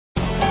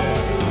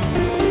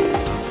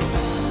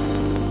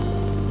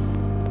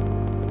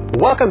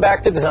Welcome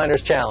back to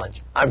Designer's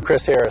Challenge. I'm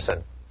Chris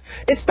Harrison.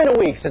 It's been a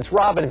week since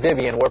Rob and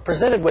Vivian were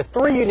presented with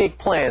 3 unique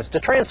plans to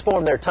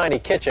transform their tiny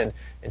kitchen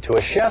into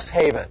a chef's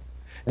haven.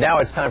 Now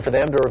it's time for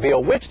them to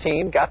reveal which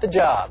team got the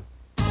job.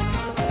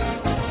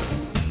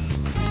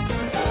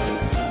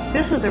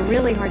 This was a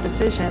really hard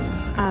decision.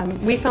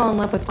 We fell in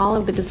love with all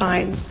of the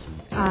designs.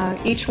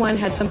 Each one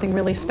had something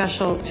really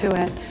special to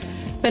it.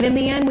 But in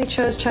the end, we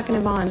chose Chuck and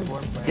Yvonne.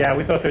 Yeah,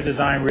 we thought their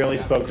design really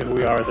spoke to who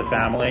we are as a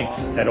family,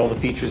 had all the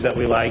features that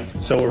we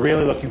liked. So we're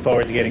really looking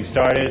forward to getting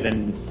started,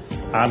 and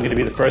I'm going to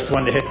be the first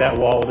one to hit that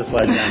wall with a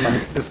sledgehammer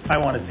because I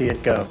want to see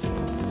it go.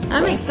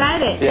 I'm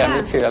excited. Yeah,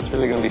 me too. That's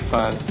really going to be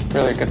fun.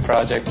 Really a good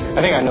project.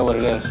 I think I know what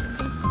it is.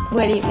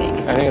 What do you think?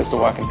 I think it's the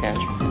walk-in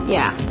pantry.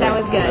 Yeah, that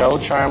was good. The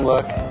old charm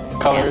look,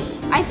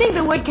 colors. Yes. I think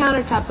the wood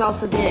countertops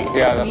also did it.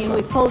 Yeah, that's I mean,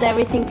 we pulled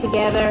everything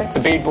together. The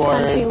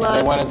beadboard, country look,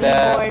 they wanted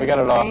that. Beadboard, we got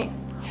it all. right?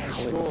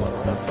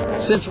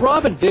 Since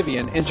Rob and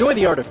Vivian enjoy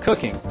the art of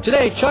cooking,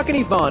 today Chuck and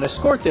Yvonne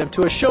escort them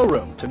to a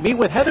showroom to meet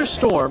with Heather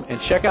Storm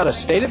and check out a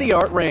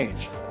state-of-the-art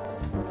range.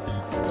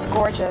 It's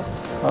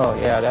gorgeous. Oh,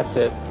 yeah, that's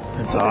it.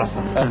 It's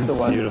awesome. That's the it's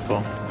one.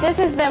 Beautiful. This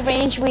is the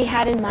range we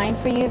had in mind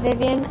for you,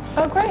 Vivian.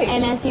 Oh, great.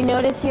 And as you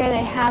notice here,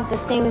 they have the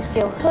stainless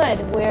steel hood.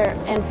 We're,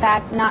 in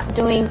fact, not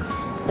doing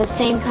the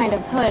same kind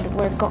of hood.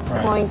 We're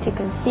going to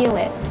conceal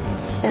it.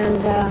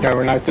 And Yeah,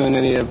 we're not doing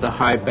any of the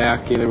high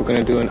back either. We're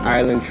going to do an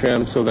island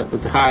trim so that the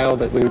tile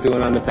that we were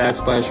doing on the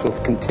backsplash will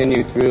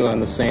continue through on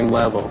the same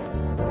level.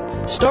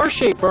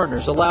 Star-shaped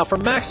burners allow for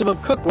maximum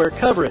cookware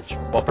coverage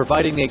while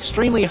providing the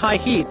extremely high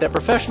heat that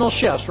professional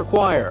chefs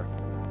require.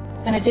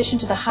 In addition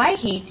to the high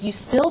heat, you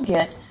still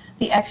get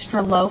the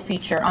extra low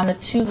feature on the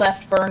 2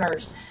 left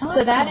burners.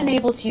 So that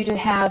enables you to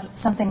have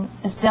something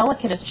as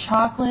delicate as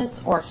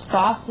chocolates or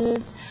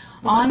sauces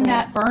on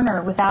that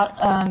burner without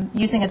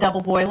using a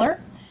double boiler.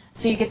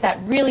 So you get that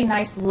really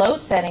nice low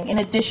setting in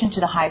addition to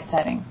the high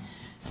setting.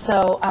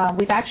 So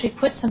we've actually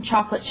put some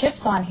chocolate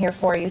chips on here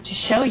for you to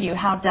show you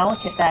how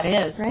delicate that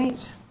is.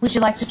 Great. Would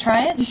you like to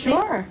try it?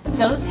 Sure.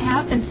 Those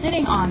have been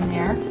sitting on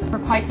there for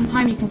quite some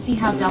time. You can see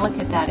how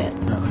delicate that is.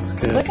 No, that's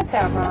good. Look at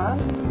that, Rob.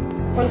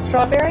 Want a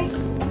strawberry?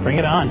 Bring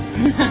it on.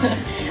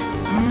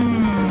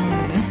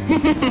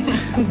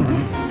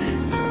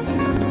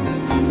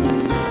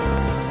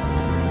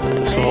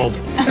 Sold.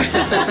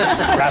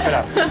 Wrap it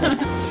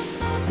up.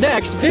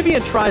 Next,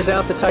 Vivian tries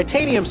out the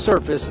titanium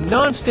surface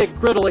non-stick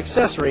griddle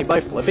accessory by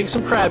flipping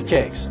some crab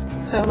cakes.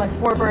 So like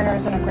 4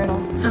 burners and a griddle.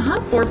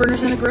 4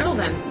 burners and a griddle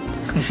then.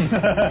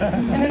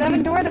 And an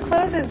oven door that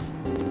closes.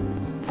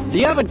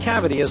 The oven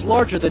cavity is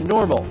larger than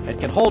normal and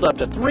can hold up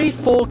to 3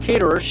 full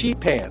caterer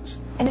sheet pans.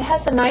 And it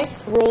has a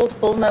nice rolled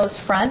bullnose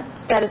front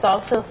that is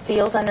also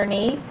sealed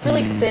underneath,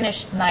 really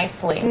finished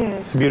nicely.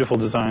 It's a beautiful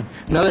design.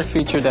 Another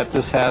feature that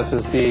this has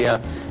is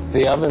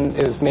the oven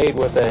is made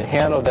with a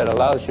handle that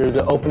allows you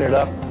to open it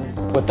up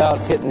without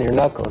hitting your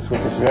knuckles,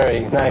 which is very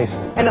nice.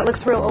 And it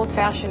looks real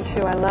old-fashioned,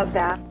 too. I love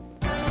that.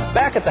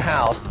 Back at the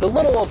house, the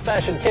little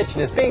old-fashioned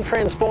kitchen is being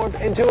transformed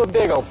into a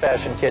big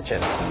old-fashioned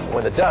kitchen.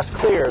 When the dust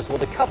clears, will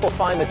the couple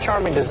find the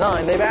charming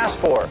design they've asked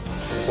for?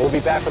 We'll be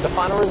back with the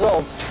final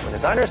results when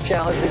Designer's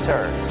Challenge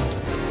returns.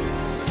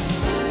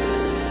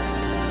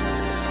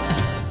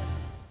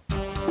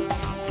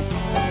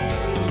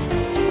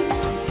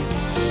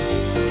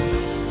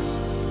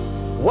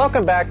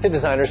 Welcome back to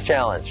Designer's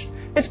Challenge.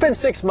 It's been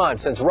 6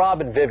 months since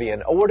Rob and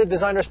Vivian awarded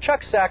designers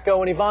Chuck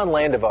Sacco and Yvonne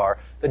Landivar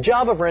the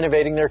job of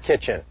renovating their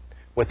kitchen.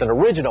 With an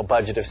original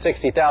budget of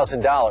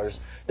 $60,000,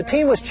 the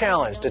team was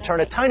challenged to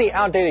turn a tiny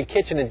outdated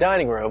kitchen and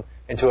dining room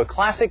into a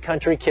classic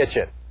country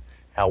kitchen.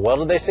 How well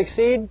did they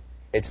succeed?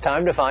 It's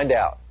time to find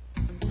out.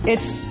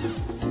 It's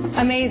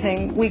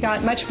amazing. We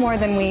got much more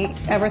than we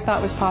ever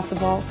thought was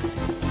possible.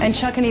 And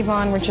Chuck and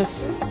Yvonne were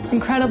just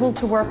incredible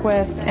to work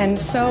with and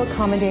so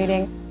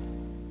accommodating.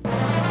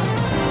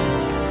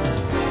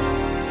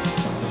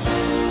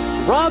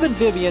 Rob and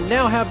Vivian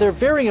now have their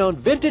very own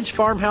vintage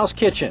farmhouse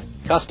kitchen,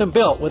 custom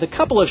built with a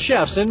couple of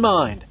chefs in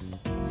mind.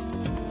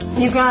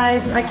 You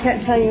guys, I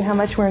can't tell you how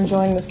much we're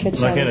enjoying this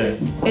kitchen. Look at it.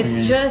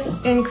 It's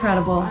just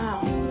incredible.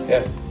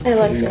 Yeah. It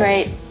looks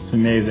great. It's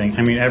amazing.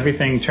 I mean,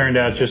 everything turned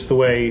out just the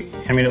way,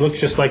 I mean, it looks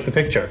just like the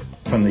picture.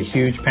 From the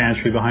huge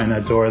pantry behind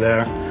that door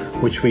there,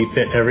 which we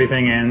fit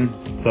everything in,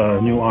 the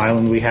new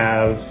island we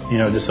have, you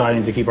know,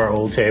 deciding to keep our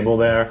old table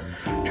there,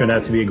 turned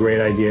out to be a great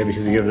idea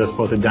because it gives us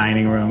both a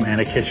dining room and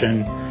a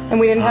kitchen. And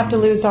we didn't have to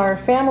lose our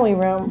family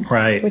room,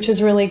 Right. which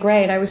is really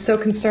great. I was so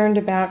concerned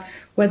about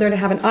whether to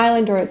have an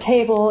island or a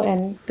table,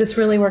 and this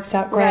really works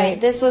out great. Right.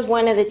 This was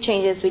one of the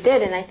changes we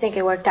did, and I think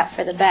it worked out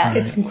for the best.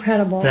 It's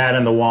incredible. That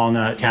and the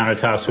walnut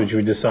countertops, which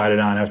we decided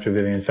on after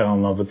Vivian fell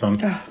in love with them.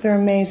 Oh, they're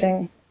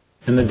amazing.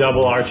 And the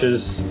double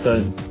arches,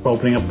 the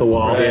opening up the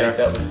wall here.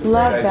 That was a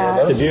Love great that.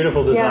 idea. It's a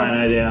beautiful design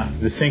Yeah. idea.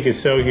 The sink is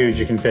so huge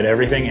you can fit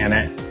everything in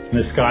it. And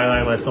the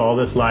skylight lets all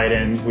this light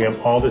in. We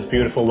have all this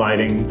beautiful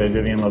lighting that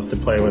Vivian loves to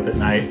play with at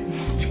night.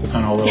 She puts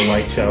on a little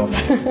light show.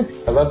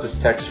 I love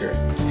this texture.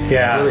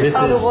 Yeah, this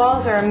Oh, is... the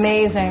walls are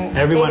amazing.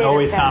 Everyone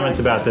always comments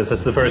about this.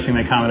 That's the first thing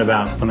they comment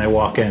about when they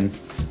walk in.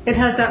 It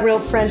has that real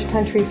French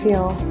country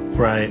feel.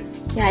 Right,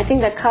 Yeah, I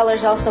think the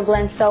colors also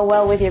blend so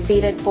well with your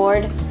beaded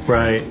board.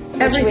 right.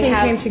 Everything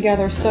came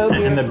together so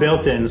beautifully. And the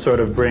built-in sort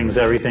of brings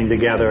everything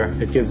together.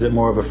 It gives it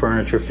more of a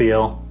furniture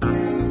feel.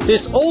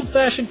 This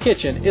old-fashioned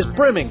kitchen is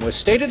brimming with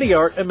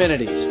state-of-the-art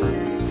amenities.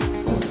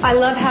 I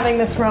love having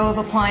this row of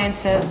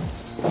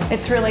appliances.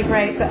 It's really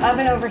great. The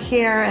oven over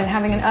here and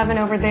having an oven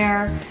over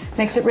there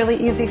makes it really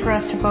easy for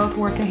us to both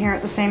work in here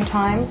at the same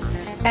time.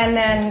 And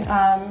then,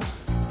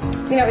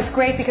 you know, it's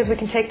great because we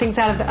can take things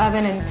out of the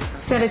oven and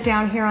set it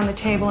down here on the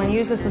table and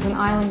use this as an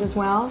island as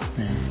well.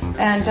 Yeah.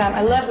 And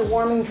I love the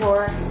warming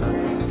drawer,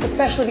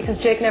 especially because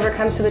Jake never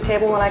comes to the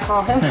table when I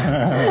call him.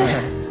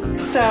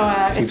 So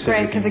it's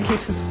great because it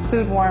keeps his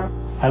food warm.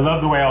 I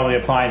love the way all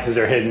the appliances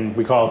are hidden.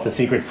 We call it the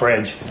secret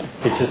fridge.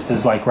 It just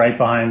is like right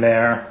behind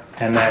there.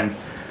 And then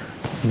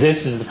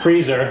this is the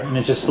freezer, and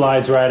it just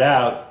slides right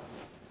out.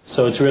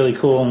 So it's really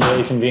cool and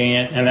really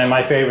convenient. And then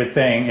my favorite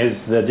thing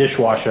is the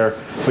dishwasher,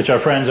 which our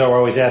friends are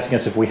always asking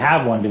us if we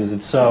have one because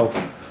it's so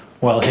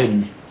well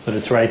hidden. But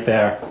it's right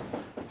there.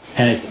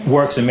 And it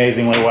works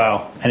amazingly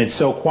well. And it's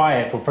so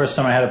quiet. The first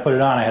time I had to put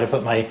it on, I had to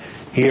put my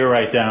ear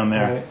right down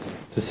there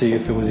to see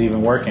if it was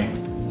even working.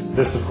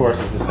 This, of course,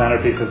 is the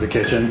centerpiece of the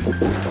kitchen.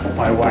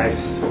 My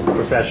wife's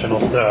professional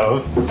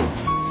stove.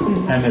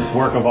 And this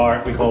work of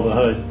art we call the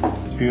hood.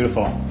 It's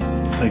beautiful.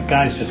 The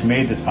guys just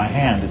made this by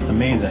hand. It's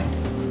amazing.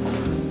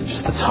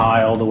 Just the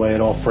tile, the way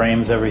it all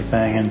frames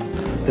everything. And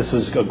this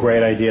was a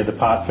great idea, the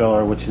pot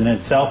filler, which in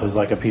itself is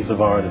like a piece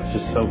of art. It's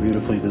just so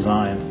beautifully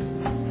designed.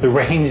 The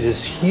range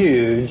is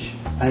huge.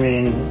 I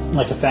mean,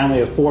 like a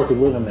family of 4 could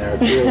live in there.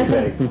 It's really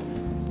big.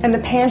 And the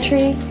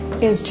pantry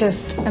is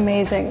just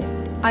amazing.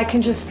 I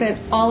can just fit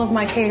all of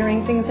my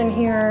catering things in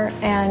here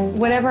and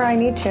whatever I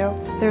need to.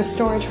 There's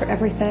storage for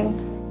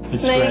everything.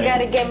 It's Now great. you got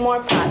to get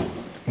more pots.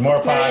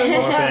 More pots, more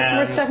More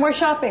pans. stuff, more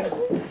shopping.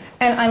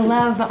 And I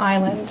love the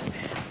island.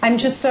 I'm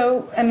just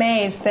so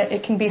amazed that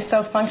it can be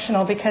so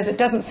functional because it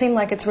doesn't seem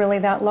like it's really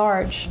that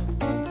large.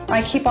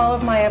 I keep all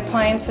of my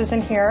appliances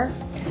in here,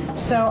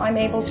 so I'm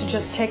able to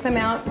just take them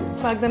out,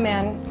 plug them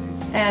in,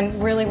 and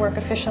really work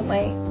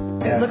efficiently.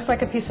 Yeah. It looks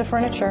like a piece of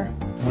furniture.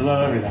 We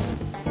love everything.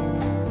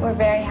 We're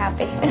very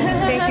happy.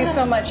 Thank you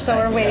so much, so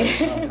are we.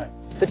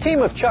 The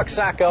team of Chuck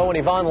Sacco and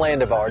Yvonne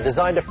Landivar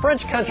designed a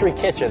French country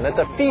kitchen that's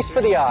a feast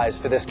for the eyes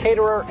for this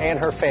caterer and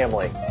her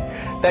family.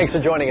 Thanks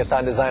for joining us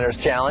on Designers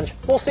Challenge.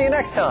 We'll see you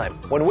next time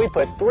when we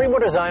put 3 more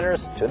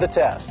designers to the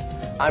test.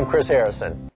 I'm Chris Harrison.